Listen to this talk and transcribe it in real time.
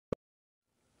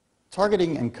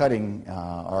Targeting and cutting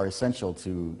are essential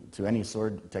to any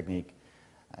sword technique.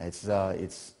 It's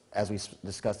as we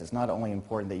discussed, it's not only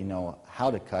important that you know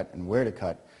how to cut and where to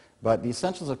cut, but the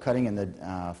essentials of cutting and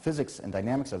the physics and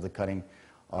dynamics of the cutting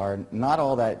are not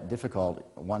all that difficult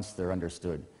once they're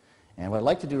understood. And what I'd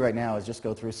like to do right now is just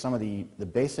go through some of the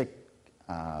basic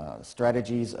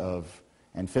strategies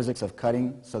and physics of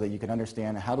cutting so that you can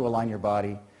understand how to align your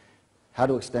body, how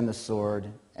to extend the sword,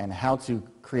 and how to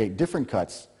create different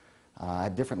cuts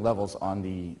at different levels on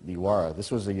the wara.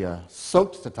 This was a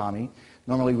soaked tatami.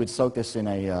 Normally we'd soak this in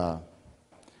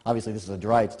obviously this is a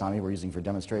dry tatami we're using for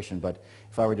demonstration, but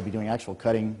if I were to be doing actual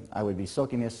cutting, I would be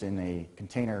soaking this in a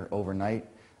container overnight,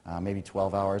 maybe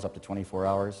 12 hours up to 24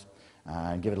 hours,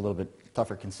 and give it a little bit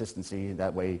tougher consistency.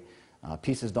 That way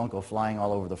pieces don't go flying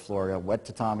all over the floor. A wet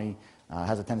tatami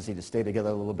has a tendency to stay together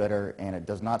a little better, and it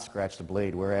does not scratch the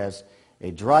blade, whereas a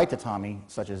dry tatami,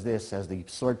 such as this, as the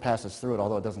sword passes through it,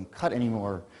 although it doesn't cut any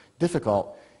more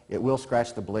difficult, it will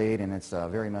scratch the blade, and it's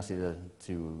very messy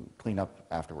to clean up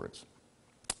afterwards.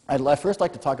 I'd first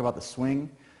like to talk about the swing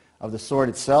of the sword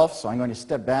itself, so I'm going to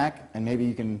step back, and maybe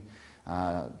you can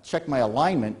check my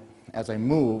alignment as I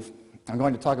move. I'm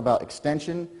going to talk about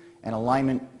extension and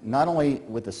alignment, not only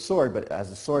with the sword, but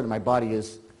as the sword and my body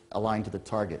is aligned to the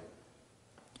target.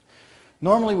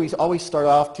 Normally, we always start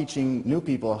off teaching new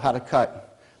people how to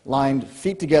cut, lined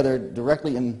feet together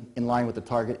directly in line with the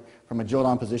target from a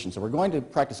jodan position. So we're going to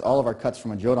practice all of our cuts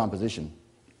from a jodan position.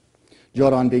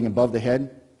 Jodan being above the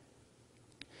head.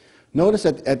 Notice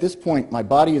that at this point, my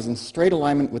body is in straight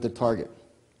alignment with the target.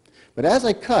 But as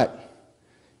I cut,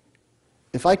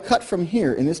 if I cut from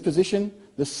here in this position,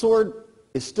 the sword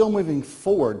is still moving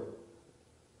forward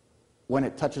when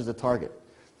it touches the target.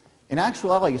 In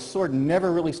actuality, a sword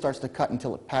never really starts to cut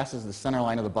until it passes the center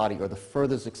line of the body or the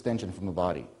furthest extension from the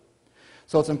body.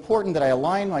 So it's important that I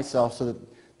align myself so that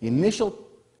the initial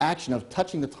action of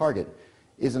touching the target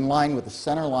is in line with the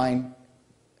center line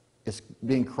is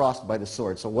being crossed by the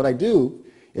sword. So what I do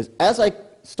is as I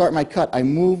start my cut, I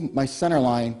move my center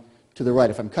line to the right.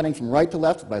 If I'm cutting from right to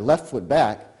left with my left foot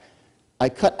back, I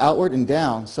cut outward and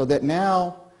down so that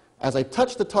now as I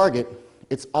touch the target,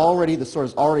 the sword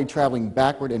is already traveling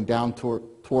backward and down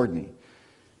toward me,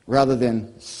 rather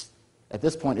than, at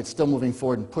this point, it's still moving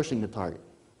forward and pushing the target.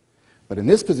 But in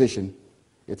this position,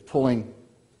 it's pulling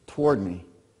toward me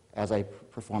as I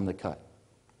perform the cut.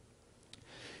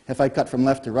 If I cut from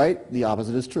left to right, the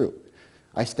opposite is true.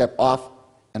 I step off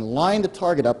and line the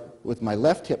target up with my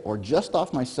left hip or just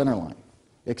off my center line.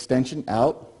 Extension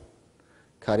out,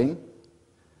 cutting,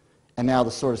 and now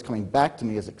the sword is coming back to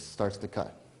me as it starts to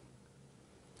cut.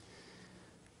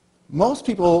 Most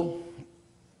people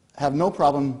have no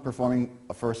problem performing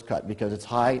a first cut because it's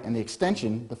high and the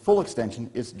extension, the full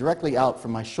extension, is directly out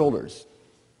from my shoulders.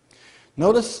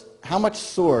 Notice how much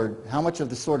of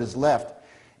the sword is left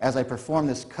as I perform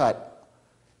this cut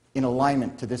in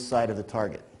alignment to this side of the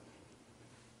target.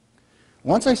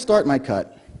 Once I start my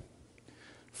cut,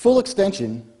 full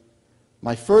extension,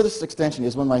 my furthest extension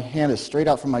is when my hand is straight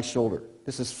out from my shoulder.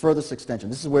 This is furthest extension.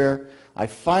 This is where I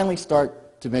finally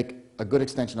start to make a good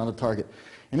extension on the target.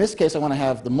 In this case, I want to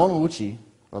have the monouchi,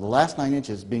 or the last 9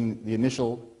 inches, being the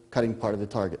initial cutting part of the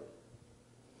target.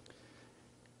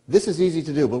 This is easy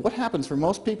to do, but what happens for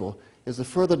most people is the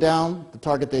further down the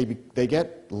target they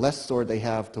get, the less sword they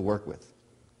have to work with.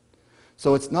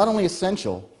 So it's not only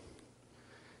essential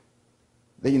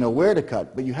that you know where to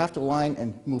cut, but you have to align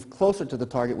and move closer to the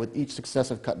target with each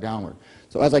successive cut downward.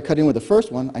 So as I cut in with the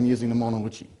first one, I'm using the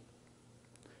monouchi.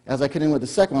 As I cut in with the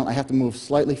second one, I have to move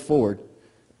slightly forward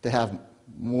to have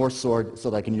more sword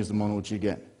so that I can use the monouchi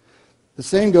again. The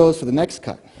same goes for the next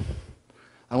cut.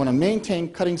 I want to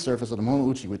maintain cutting surface of the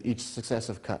monouchi with each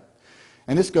successive cut.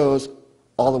 And this goes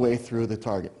all the way through the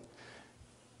target.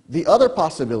 The other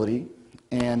possibility,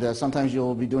 and sometimes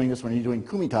you'll be doing this when you're doing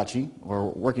kumitachi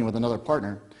or working with another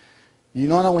partner, you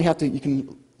not only have to, you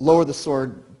can lower the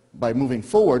sword by moving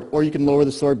forward, or you can lower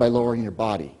the sword by lowering your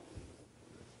body.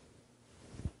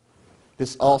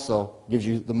 This also gives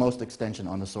you the most extension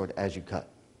on the sword as you cut.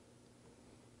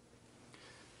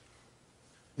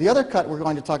 The other cut we're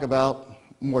going to talk about,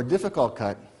 more difficult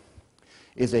cut,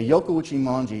 is a yokuuchi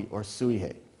monji or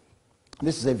suihei.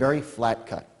 This is a very flat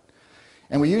cut.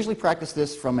 And we usually practice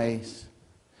this from a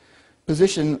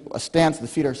position, a stance, the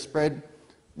feet are spread,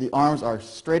 the arms are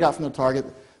straight out from the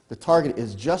target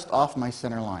is just off my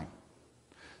center line.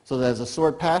 So that as the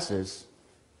sword passes,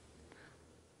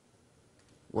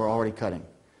 we're already cutting.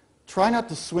 Try not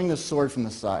to swing the sword from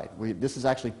the side. This is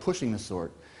actually pushing the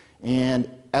sword. And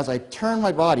as I turn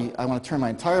my body, I want to turn my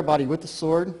entire body with the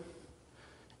sword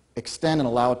extend and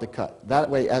allow it to cut. That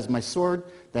way, as my sword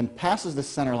then passes the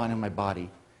center line of my body,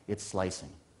 it's slicing.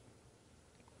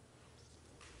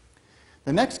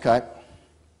 The next cut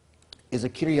is a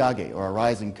kiriage, or a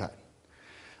rising cut.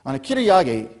 On a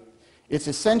kiriage, it's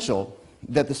essential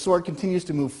that the sword continues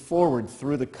to move forward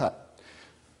through the cut.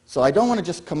 So I don't want to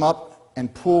just come up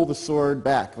and pull the sword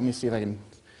back. Let me see if I can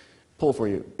pull for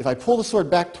you. If I pull the sword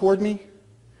back toward me,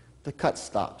 the cut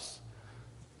stops.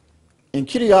 In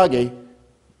kiriage,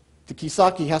 the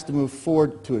kisaki has to move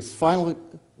forward to its final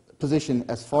position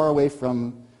as far away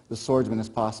from the swordsman as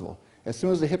possible. As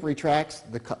soon as the hip retracts,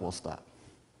 the cut will stop.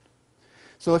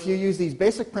 So if you use these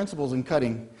basic principles in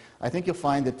cutting, I think you'll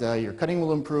find that your cutting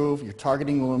will improve, your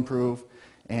targeting will improve,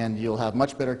 and you'll have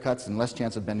much better cuts and less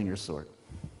chance of bending your sword.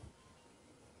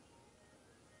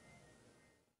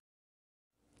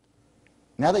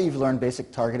 Now that you've learned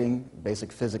basic targeting,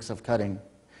 basic physics of cutting,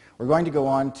 we're going to go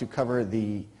on to cover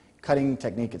the cutting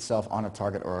technique itself on a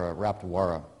target or a wrapped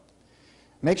wara.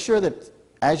 Make sure that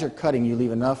as you're cutting, you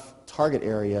leave enough target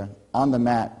area on the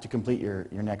mat to complete your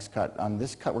next cut. On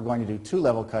this cut, we're going to do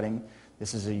two-level cutting.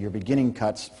 This is your beginning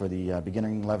cuts for the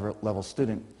beginning level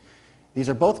student. These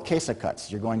are both kesa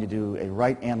cuts. You're going to do a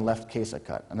right and left kesa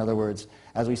cut. In other words,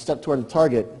 as we step toward the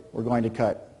target, we're going to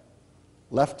cut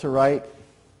left to right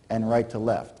and right to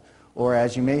left. Or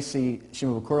as you may see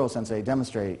Shimabukuro Sensei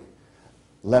demonstrate,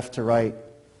 left to right,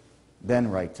 then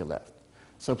right to left.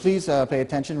 So please pay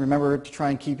attention. Remember to try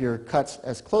and keep your cuts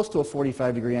as close to a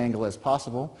 45-degree angle as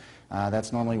possible.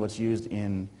 That's normally what's used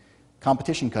in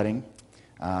competition cutting.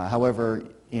 However,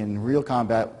 in real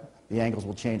combat, the angles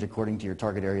will change according to your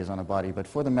target areas on a body. But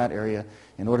for the mat area,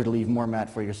 in order to leave more mat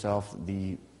for yourself,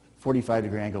 the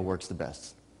 45-degree angle works the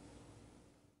best.